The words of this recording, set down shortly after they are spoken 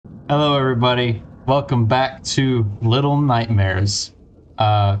Hello, everybody. Welcome back to Little Nightmares.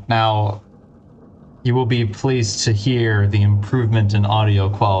 Now, you will be pleased to hear the improvement in audio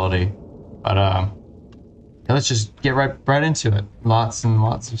quality. But, let's just get right into it. Lots and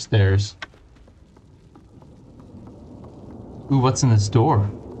lots of stairs. Ooh, what's in this door?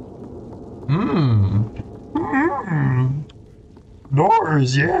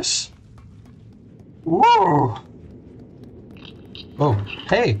 Doors, yes. Whoa. Oh,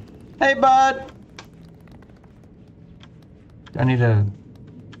 hey. Hey, bud. I need a...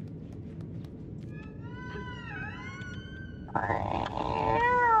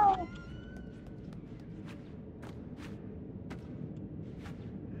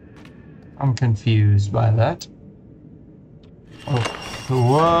 I'm confused by that.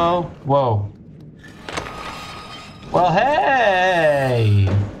 Oh, whoa. Well, hey!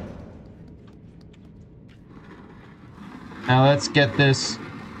 Now let's get this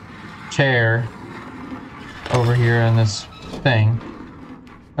chair over here on this thing.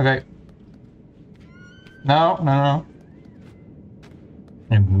 Okay. No.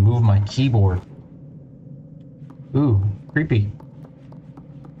 And move my keyboard. Ooh, creepy.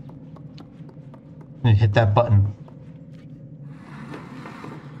 And hit that button.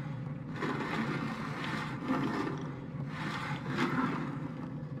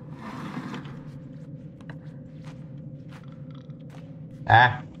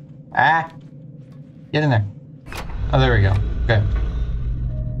 Get in there. Oh, there we go. Okay.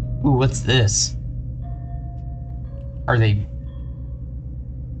 Ooh, what's this? Are they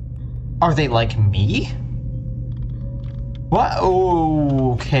like me? What?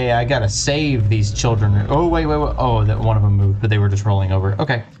 Oh, okay, I gotta save these children. Oh, wait. Oh, that one of them moved, but they were just rolling over.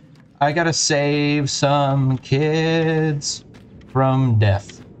 Okay. I gotta save some kids from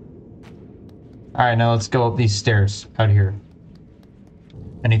death. Alright, now let's go up these stairs out here.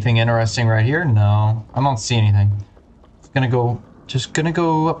 Anything interesting right here? No, I don't see anything. Just gonna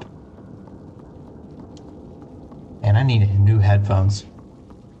go up. And I need new headphones.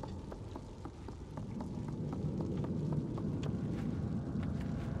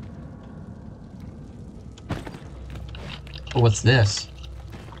 Oh, what's this?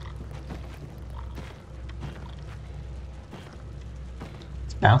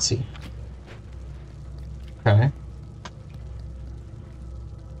 It's bouncy. Okay.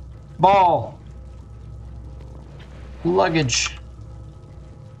 Ball. Luggage.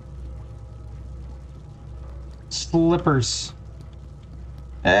 Slippers.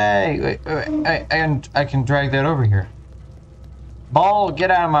 Hey, wait, I can drag that over here. Ball,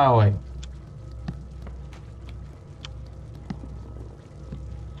 get out of my way.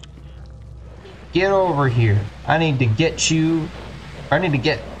 Get over here. I need to get you. I need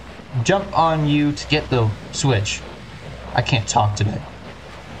to jump on you to get the switch. I can't talk today.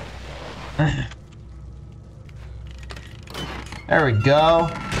 There we go.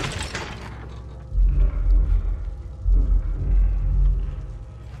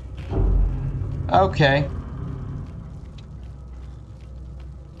 Okay.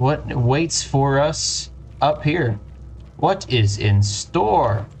 What waits for us up here? What is in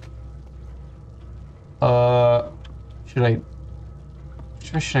store? Where should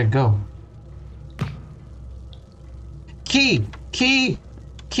I go? Key!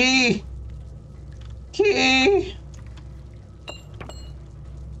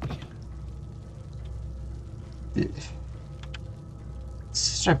 It's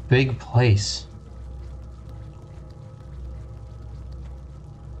such a big place.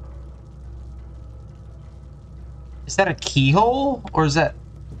 Is that a keyhole? Or is that...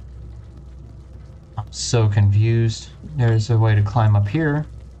 I'm so confused. There's a way to climb up here.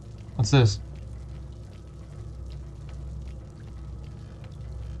 What's this?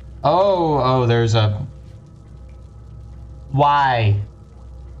 Oh, there's a... Why?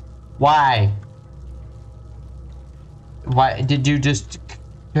 Why did you just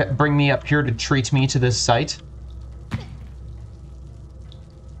bring me up here to treat me to this site?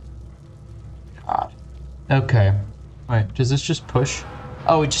 God. Okay. Wait, does this just push?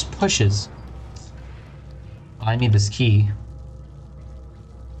 Oh, it just pushes. I need this key.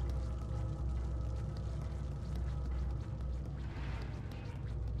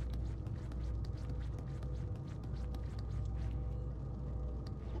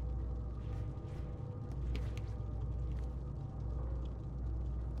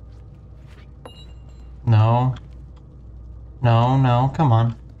 No, come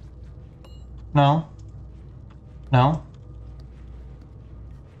on. No.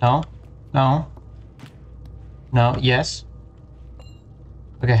 No, yes.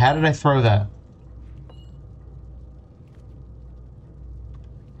 Okay, how did I throw that?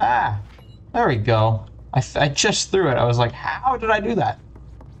 Ah, there we go. I just threw it. I was like, how did I do that?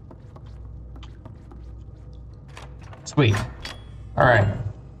 Sweet. All right.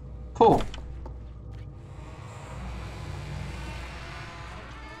 Cool.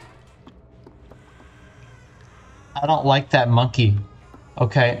 I don't like that monkey.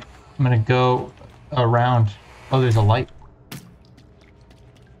 Okay, I'm gonna go around. Oh, there's a light.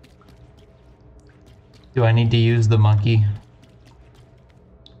 Do I need to use the monkey?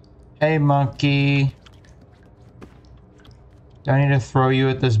 Hey, monkey. Do I need to throw you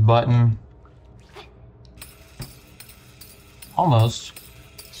at this button? Almost.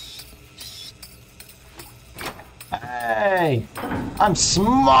 Hey! I'm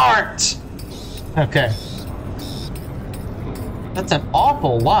smart! Okay. That's an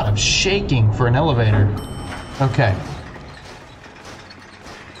awful lot of shaking for an elevator. Okay.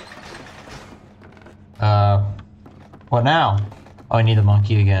 What now? Oh, I need the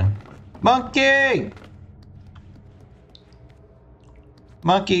monkey again. Monkey!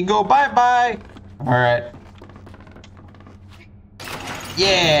 Monkey, go bye-bye! Alright.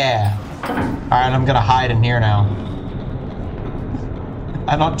 Yeah! Alright, I'm gonna hide in here now.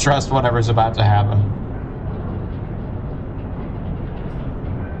 I don't trust whatever's about to happen.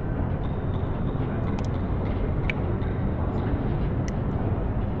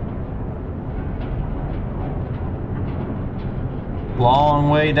 Long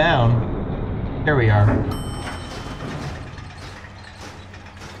way down. Here we are.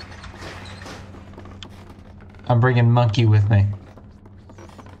 I'm bringing Monkey with me.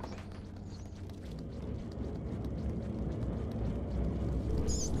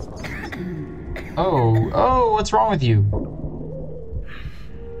 Oh, what's wrong with you?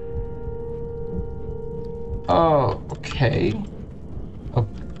 Oh, okay.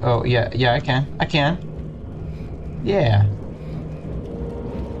 Oh, yeah, I can. Yeah.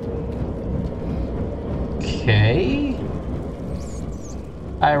 Okay.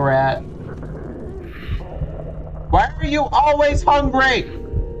 Hi, rat. Why are you always hungry?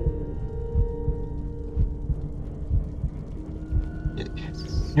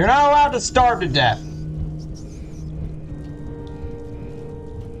 You're not allowed to starve to death.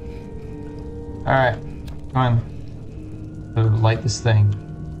 Alright. Come on. Light this thing.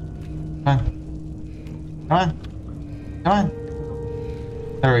 Come on. Come on. Come on.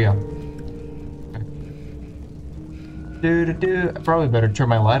 There we go. I probably better turn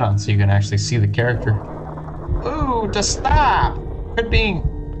my light on so you can actually see the character. Ooh, to stop! Quit being...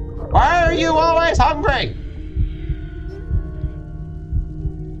 Why are you always hungry?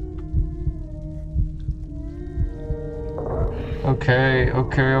 Okay.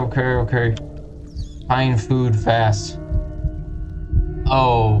 Find food fast.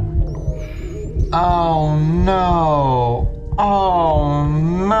 Oh. Oh no. Oh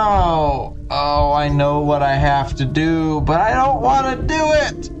no. Oh, I know what I have to do, but I don't want to do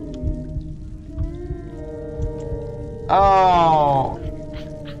it. Oh.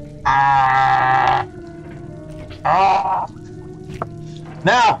 Ah. Ah.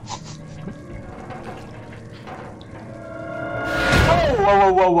 Now.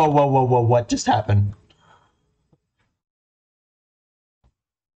 Whoa, what just happened?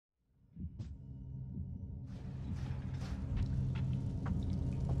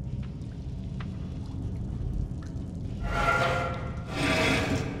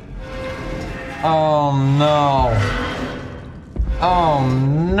 Oh no. Oh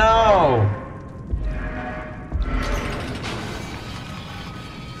no.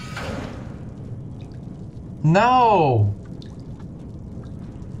 No.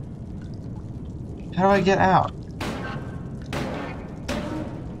 How do I get out?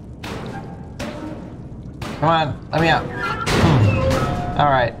 Come on, let me out. All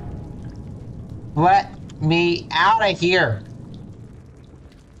right. Let me out of here.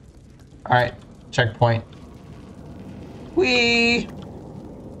 All right, checkpoint. Whee!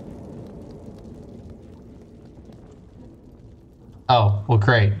 Oh, well,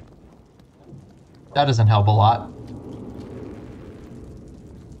 great. That doesn't help a lot.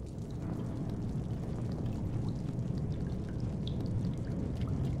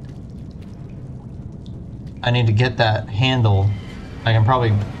 I need to get that handle. I can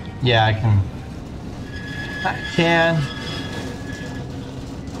probably... Yeah, I can...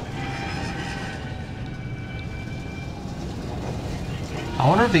 I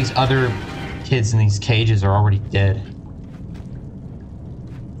wonder if these other kids in these cages are already dead.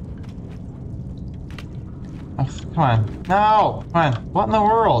 Oh, come on. No! Come on. What in the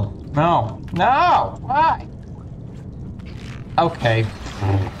world? No. No! Why? Okay.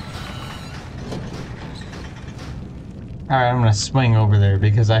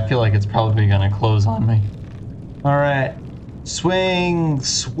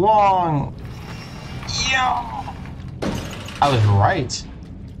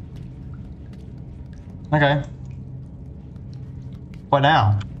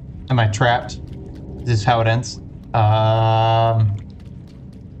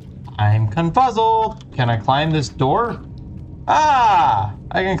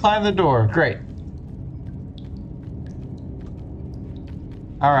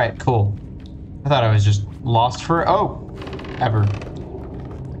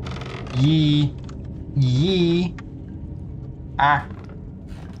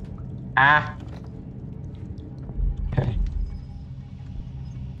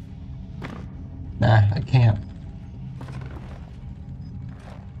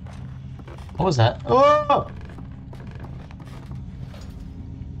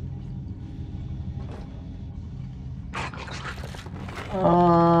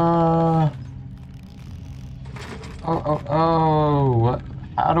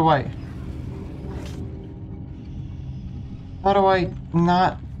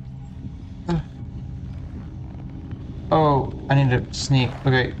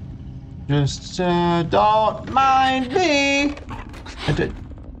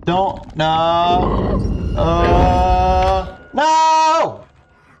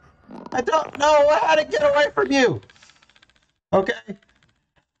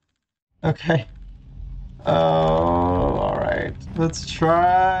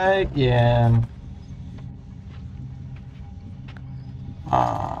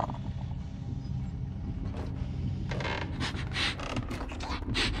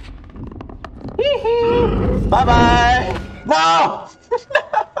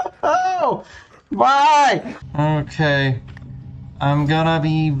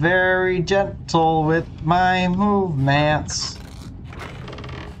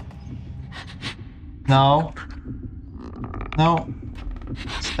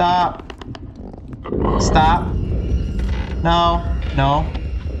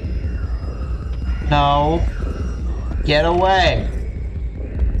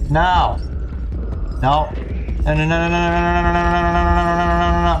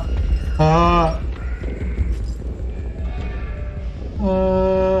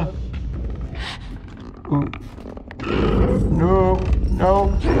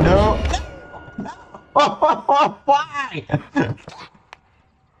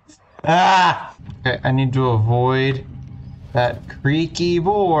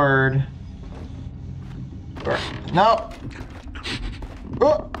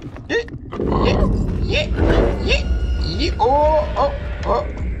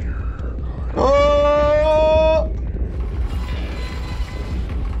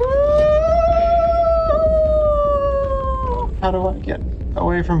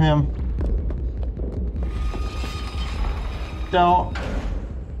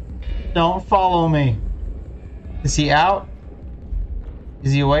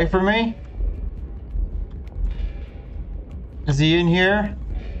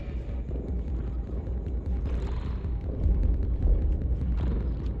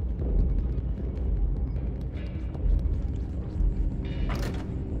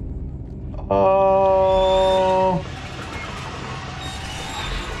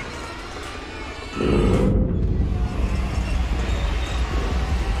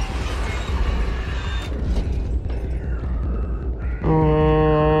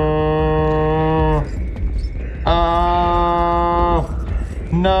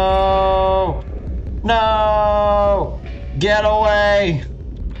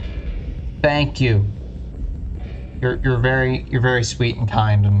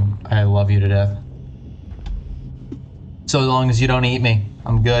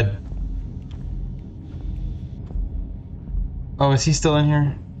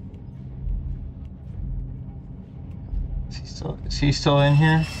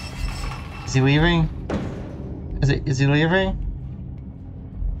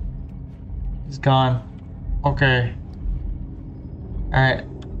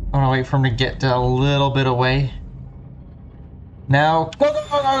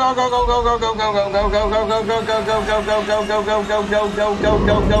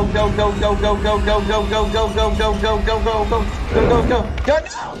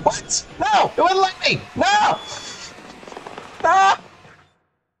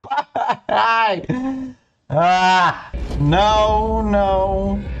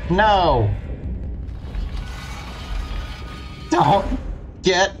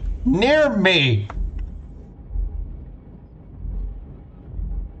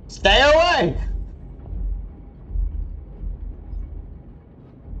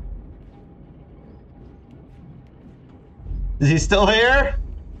 Is he still here?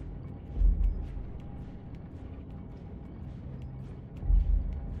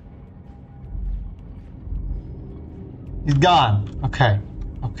 He's gone. Okay.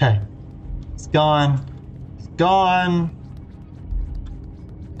 Okay. He's gone. He's gone.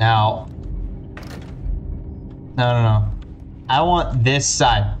 Now. No. I want this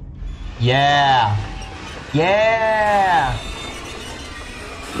side. Yeah. Yeah.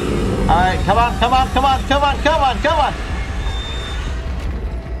 Alright, come on.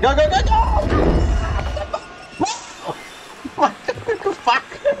 Go. Fuck.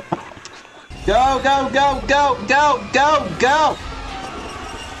 Go.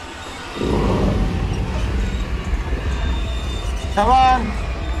 Come on.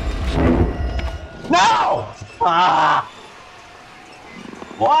 No! Ah!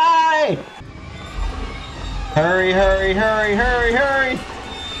 Why? Hurry.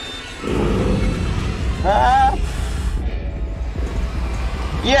 Ah!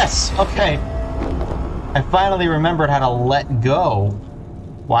 Yes, okay. I finally remembered how to let go.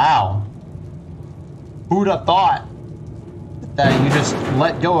 Wow. Who'd have thought that you just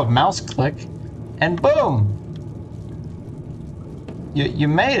let go of mouse click and boom. You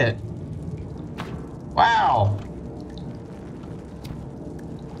made it. Wow.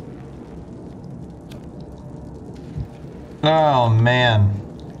 Oh man.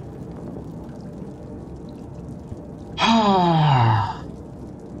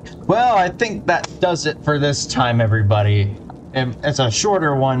 Well, I think that does it for this time, everybody. It's a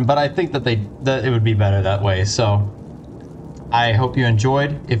shorter one, but I think that it would be better that way. So I hope you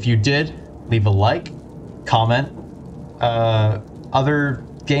enjoyed. If you did, leave a like, comment, other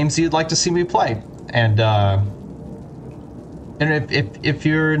games you'd like to see me play, and if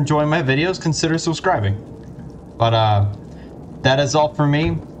you're enjoying my videos, consider subscribing. But that is all for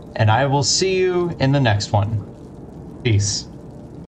me, and I will see you in the next one. Peace.